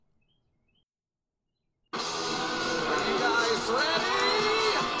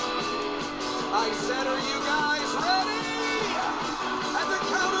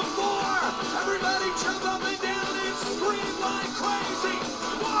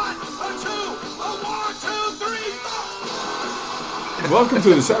Welcome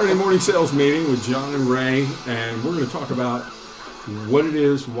to the Saturday morning sales meeting with John and Ray, and we're going to talk about what it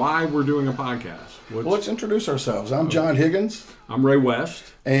is, why we're doing a podcast. Well, let's introduce ourselves. I'm John Higgins. I'm Ray West.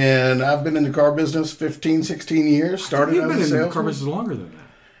 And I've been in the car business 15, 16 years. Started You've as been a in the salesman. car business longer than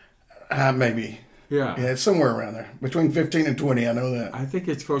that. Maybe. Yeah. Yeah, it's somewhere around there. Between 15 and 20, I know that. I think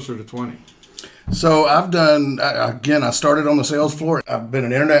it's closer to 20. So I've done, again, I started on the sales floor. I've been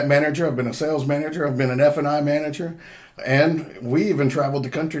an internet manager. I've been a sales manager. I've been an F&I manager. And we even traveled the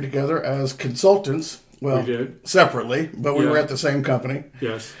country together as consultants. Well, We did. separately, but we Yeah. were at the same company.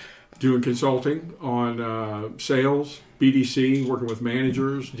 Yes. Doing consulting on sales, BDC, working with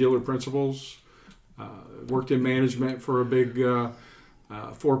managers, dealer principals. Worked in management for a big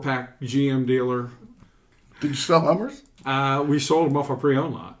 4-pack GM dealer. Did you sell Hummers? We sold them off a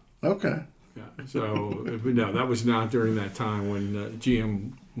pre-owned lot. Okay. Yeah, so no, that was not during that time when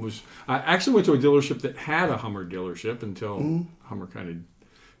GM was. I actually went to a dealership that had a Hummer dealership until Hummer kind of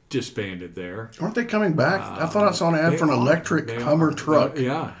disbanded there. Aren't they coming back? I thought I saw an ad They for an are. electric They Hummer are. truck.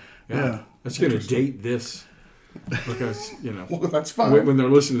 Yeah. Yeah. That's going to date this because Well, that's fine. when they're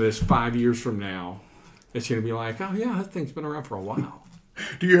listening to this 5 years from now, it's going to be like, oh yeah, that thing's been around for a while.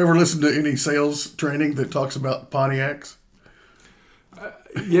 Do you ever listen to any sales training that talks about Pontiacs?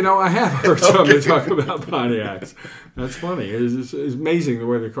 I have heard somebody talk about Pontiacs. That's funny. It's amazing the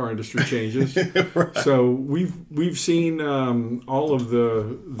way the car industry changes. Right. So we've seen all of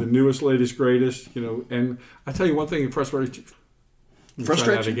the newest, latest, greatest. And I tell you one thing that frustrates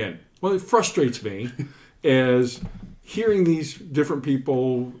Frustrates again. Well, it frustrates me is hearing these different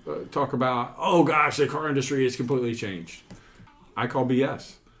people talk about, oh gosh, the car industry has completely changed. I call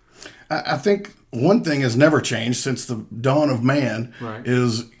BS. I think one thing has never changed since the dawn of man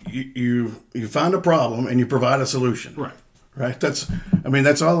is you find a problem and you provide a solution. Right. That's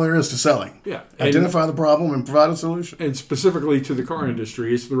all there is to selling. Yeah. Identify the problem and provide a solution. And specifically to the car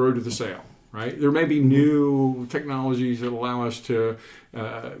industry, it's the road to the sale. Right. There may be new technologies that allow us to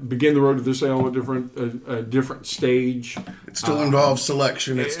begin the road to the sale at a different stage. It still involves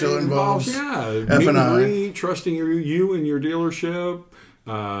selection. It still involves meet F&I. and greet, trusting you and your dealership,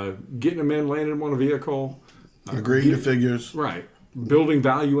 getting them in, landing them on a vehicle. Agreeing to figures. Right. Building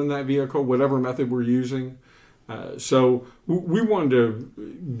value in that vehicle, whatever method we're using. So we wanted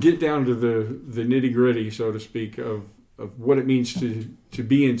to get down to the nitty gritty, so to speak, of what it means to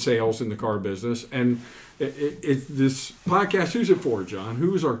be in sales in the car business. And this podcast, who's it for, John?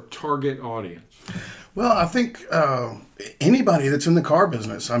 Who's our target audience? Well, I think anybody that's in the car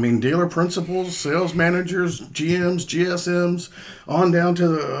business. I mean, dealer principals, sales managers, GMs, GSMs, on down to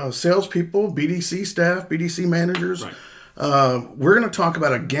the salespeople, BDC staff, BDC managers. Right. We're going to talk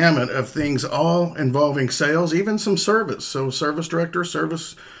about a gamut of things, all involving sales, even some service. So service directors,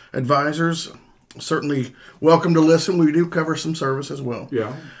 service advisors, certainly welcome to listen. We do cover some service as well.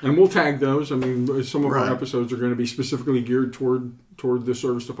 Yeah, and we'll tag those. I mean, some of Right. our episodes are going to be specifically geared toward the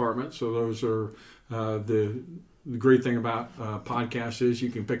service department. So those are the great thing about podcasts is you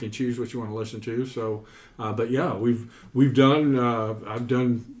can pick and choose what you want to listen to. So, but yeah, we've done. I've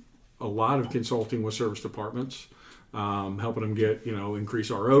done a lot of consulting with service departments. Helping them get, increase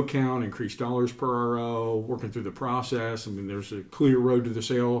RO count, increase dollars per RO, working through the process. I mean, there's a clear road to the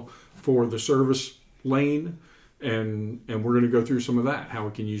sale for the service lane, and we're going to go through some of that, how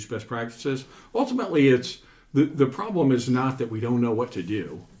we can use best practices. Ultimately, it's the problem is not that we don't know what to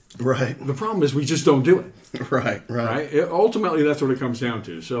do. Right. The problem is we just don't do it. Right. Ultimately, that's what it comes down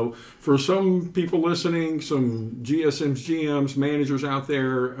to. So for some people listening, some GSMs, GMs, managers out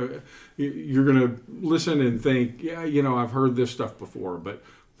there, you're going to listen and think, yeah, I've heard this stuff before, but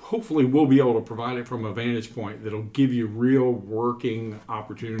hopefully we'll be able to provide it from a vantage point that'll give you real working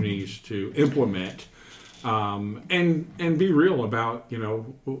opportunities to implement and be real about,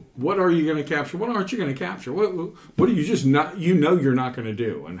 what are you going to capture? What aren't you going to capture? What are you just not, you're not going to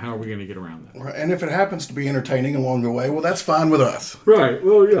do? And how are we going to get around that? Right. And if it happens to be entertaining along the way, well, that's fine with us. Right.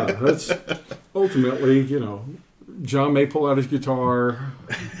 Well, yeah, that's ultimately, John may pull out his guitar,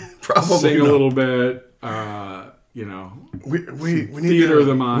 Probably sing not. a little bit, We need theater of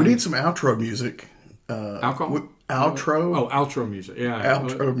the mind. We need some outro music. Alcohol? Outro? Oh, outro music. Yeah.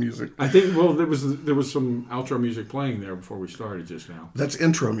 Outro music. I think, well, there was some outro music playing there before we started just now. That's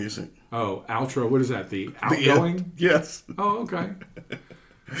intro music. Oh, outro. What is that? The outgoing? Yes. Oh, okay.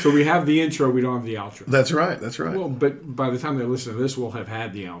 So we have the intro, we don't have the outro. That's right. Well, but by the time they listen to this, we'll have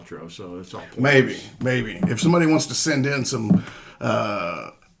had the outro, so it's all pointless. Maybe. If somebody wants to send in some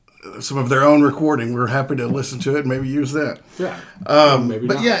of their own recording, we're happy to listen to it and maybe use that. Yeah. Maybe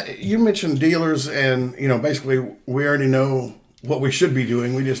but not. Yeah, you mentioned dealers and, basically we already know what we should be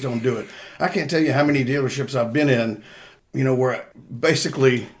doing. We just don't do it. I can't tell you how many dealerships I've been in where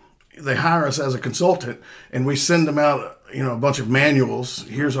basically they hire us as a consultant and we send them out, a bunch of manuals.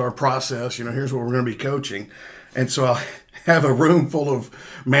 Here's our process, here's what we're going to be coaching. And so I'll have a room full of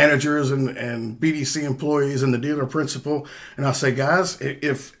managers and BDC employees and the dealer principal. And I'll say, guys,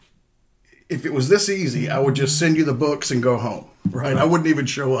 if it was this easy, I would just send you the books and go home, right? I wouldn't even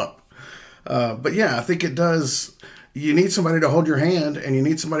show up. But yeah, I think it does. You need somebody to hold your hand, and you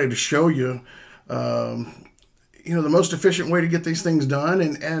need somebody to show you, the most efficient way to get these things done.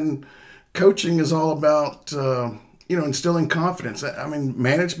 And coaching is all about, instilling confidence. I mean,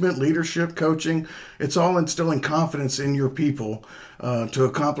 management, leadership, coaching, it's all instilling confidence in your people to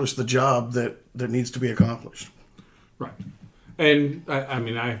accomplish the job that needs to be accomplished. Right. And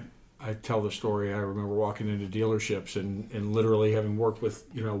I tell the story. I remember walking into dealerships and literally having worked with,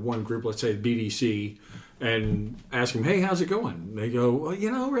 one group, let's say the BDC, and ask them, hey, how's it going? And they go,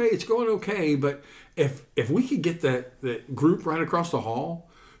 well, Ray, it's going okay. But if we could get that group right across the hall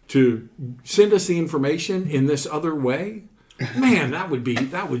to send us the information in this other way, man, that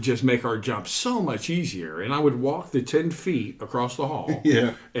would just make our job so much easier. And I would walk the 10 feet across the hall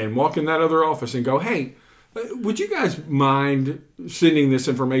and walk in that other office and go, hey, would you guys mind sending this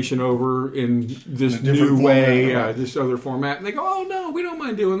information over in this new way, this other format? And they go, oh, no, we don't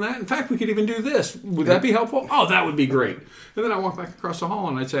mind doing that. In fact, we could even do this. Would that be helpful? Oh, that would be great. And then I walk back across the hall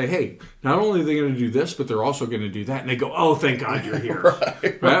and I'd say, hey, not only are they going to do this, but they're also going to do that. And they go, oh, thank God you're here.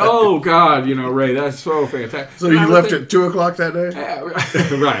 right? Oh, God, Ray, that's so fantastic. So you left at 2 o'clock that day? Yeah,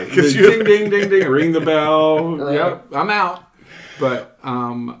 right. Ding, ding, ding, ding, ring the bell. Right. Yep, I'm out. But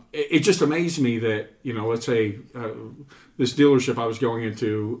it just amazed me that, let's say this dealership I was going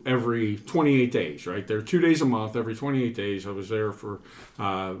into every 28 days, right? They're 2 days a month, every 28 days. I was there for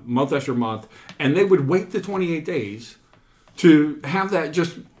month after month. And they would wait the 28 days to have that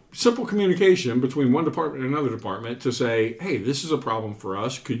just simple communication between one department and another department to say, hey, this is a problem for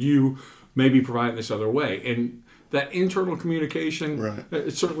us. Could you maybe provide it this other way? And that internal communication, right.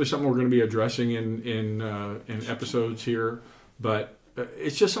 It's certainly something we're going to be addressing in episodes here. But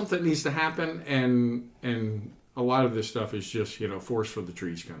it's just something that needs to happen, and a lot of this stuff is just, forest for the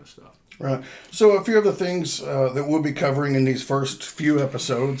trees kind of stuff. Right. So a few of the things that we'll be covering in these first few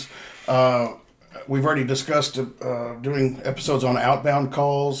episodes, we've already discussed doing episodes on outbound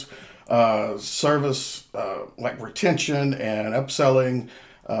calls, service, like retention and upselling.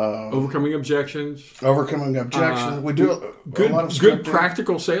 Overcoming objections. We do a lot of good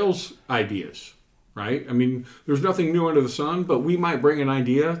practical sales ideas. Right? I mean, there's nothing new under the sun, but we might bring an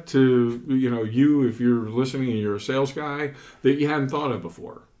idea to, you, if you're listening and you're a sales guy, that you hadn't thought of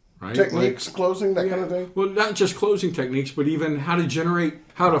before. Right? Techniques, closing, that kind of thing? Well, not just closing techniques, but even how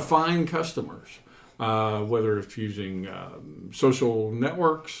to find customers, whether it's using social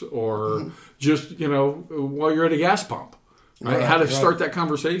networks or just, while you're at a gas pump, right? How to start that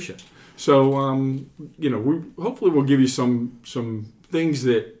conversation. So, hopefully we'll give you some things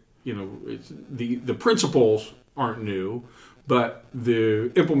that, it's the principles aren't new, but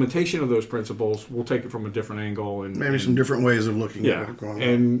the implementation of those principles will take it from a different angle and maybe some different ways of looking at it.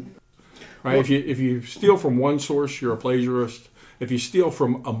 And right, well, if you steal from one source, you're a plagiarist. If you steal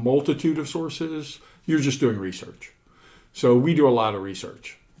from a multitude of sources, you're just doing research. So we do a lot of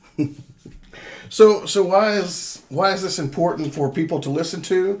research. So why is this important for people to listen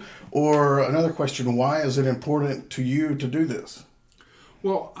to? Or another question, why is it important to you to do this?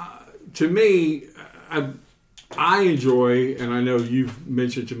 Well, to me, I enjoy, and I know you've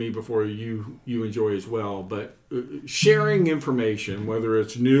mentioned to me before you enjoy as well, but sharing information, whether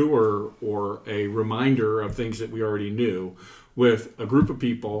it's new or a reminder of things that we already knew, with a group of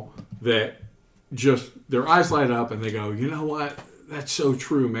people that just their eyes light up and they go, you know what, that's so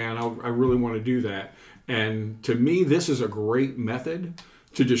true, man. I really want to do that. And to me, this is a great method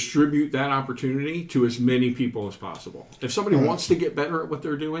to distribute that opportunity to as many people as possible. If somebody wants to get better at what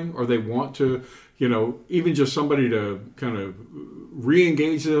they're doing, or they want to, even just somebody to kind of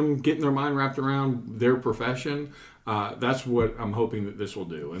re-engage them, getting their mind wrapped around their profession, that's what I'm hoping that this will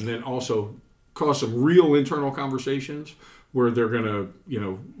do. And then also cause some real internal conversations where they're going to,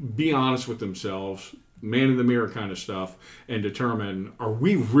 be honest with themselves, man in the mirror kind of stuff, and determine, are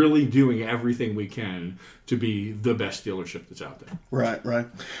we really doing everything we can to be the best dealership that's out there? Right.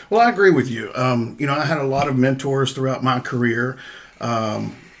 Well, I agree with you. I had a lot of mentors throughout my career,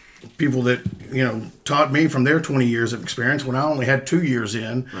 people that, taught me from their 20 years of experience when I only had 2 years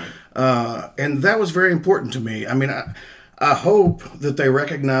in. Right. And that was very important to me. I mean, I hope that they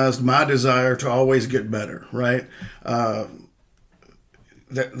recognized my desire to always get better, right?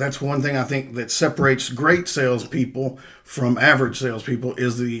 That's one thing I think that separates great salespeople from average salespeople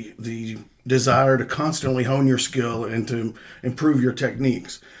is the desire to constantly hone your skill and to improve your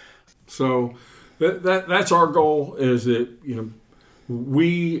techniques. So that's our goal, is that,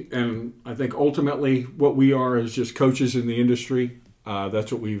 we, and I think ultimately what we are is just coaches in the industry.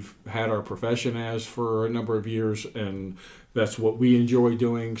 That's what we've had our profession as for a number of years, and that's what we enjoy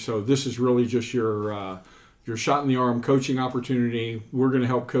doing. So this is really just your shot in the arm coaching opportunity. We're going to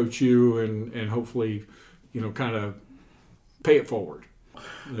help coach you and hopefully, kind of pay it forward.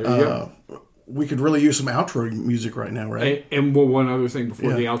 There you go. We could really use some outro music right now, right? And one other thing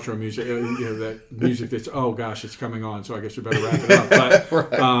before the outro music, that music that's, oh gosh, it's coming on, so I guess we better wrap it up. But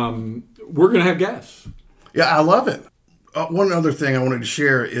right. We're going to have guests. Yeah, I love it. One other thing I wanted to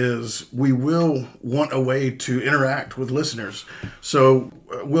share is we will want a way to interact with listeners. So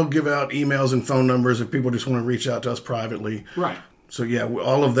we'll give out emails and phone numbers if people just want to reach out to us privately. Right. So yeah,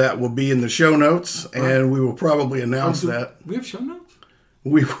 all of that will be in the show notes, and we will probably announce that. We have show notes?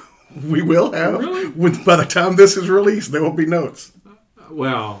 We will have. Really? By the time this is released, there will be notes.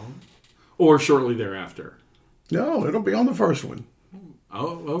 Well, or shortly thereafter. No, it'll be on the first one.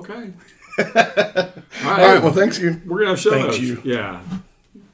 Oh, okay. All right. Well, thanks you. We're going to have show notes. Thank you. Yeah.